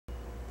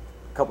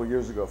a couple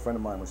years ago, a friend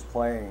of mine was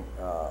playing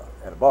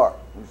at a bar.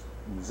 He was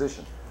a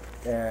musician.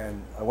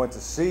 And I went to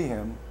see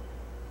him,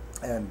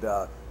 and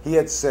he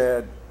had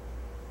said,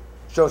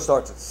 show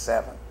starts at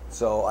 7.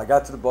 So I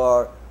got to the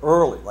bar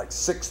early, like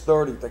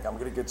 6:30, think I'm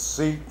going to get a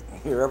seat,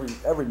 hear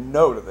every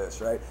note of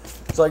this, right?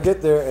 So I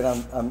get there,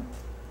 and I'm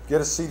get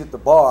a seat at the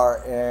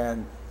bar,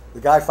 and the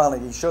guy finally,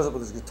 he shows up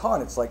with his guitar,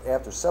 and it's like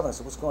after 7. I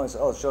said, what's going on? He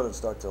said, oh, the show doesn't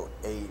start till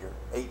 8 or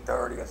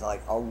 8:30. I was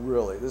like, oh,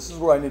 really? This is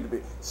where I need to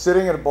be.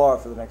 Sitting at a bar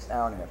for the next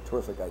hour and a half.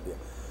 Terrific idea.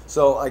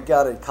 So I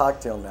got a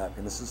cocktail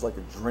napkin. This is like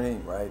a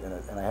dream, right?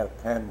 And I had a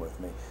pen with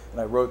me. And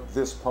I wrote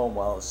this poem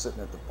while I was sitting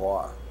at the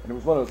bar. And it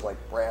was one of those like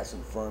brass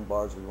and fern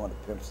bars where you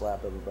wanted to pimp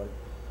slap everybody.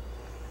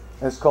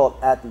 And it's called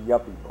At the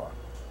Yuppie Bar.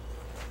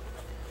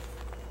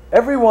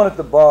 Everyone at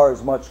the bar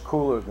is much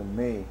cooler than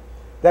me.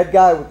 That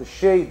guy with the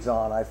shades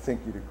on, I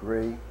think you'd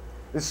agree,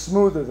 is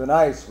smoother than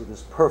ice with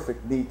his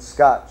perfect neat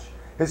scotch,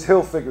 his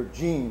Hilfiger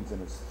jeans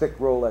and his thick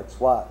Rolex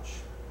watch.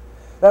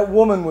 That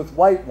woman with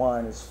white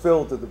wine is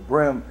filled to the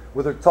brim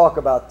with her talk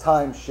about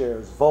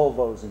timeshares,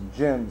 Volvos, and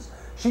gyms.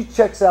 She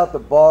checks out the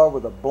bar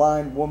with a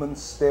blind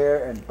woman's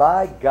stare, and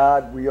by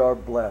God, we are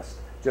blessed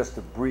just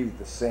to breathe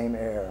the same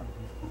air.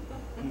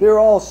 They're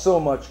all so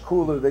much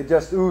cooler, they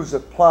just ooze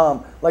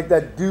aplomb, like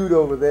that dude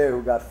over there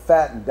who got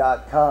fat in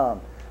 .com.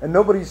 And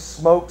nobody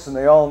smokes and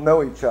they all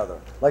know each other,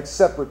 like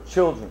separate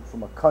children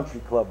from a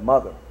country club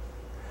mother.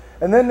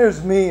 And then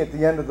there's me at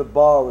the end of the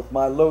bar with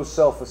my low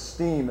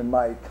self-esteem in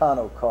my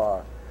econo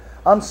car.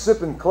 I'm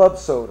sipping club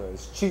soda,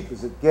 as cheap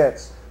as it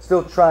gets,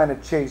 still trying to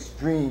chase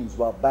dreams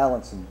while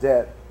balancing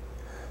debt.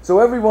 So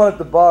everyone at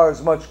the bar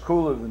is much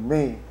cooler than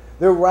me.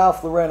 They're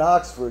Ralph Lauren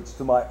Oxfords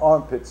to my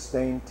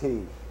armpit-stained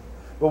tee.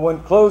 But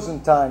when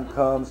closing time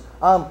comes,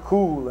 I'm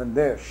cool and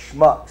they're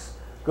schmucks,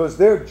 'cause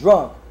they're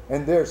drunk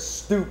and they're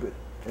stupid,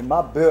 and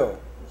my bill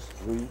is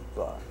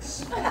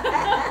 $3.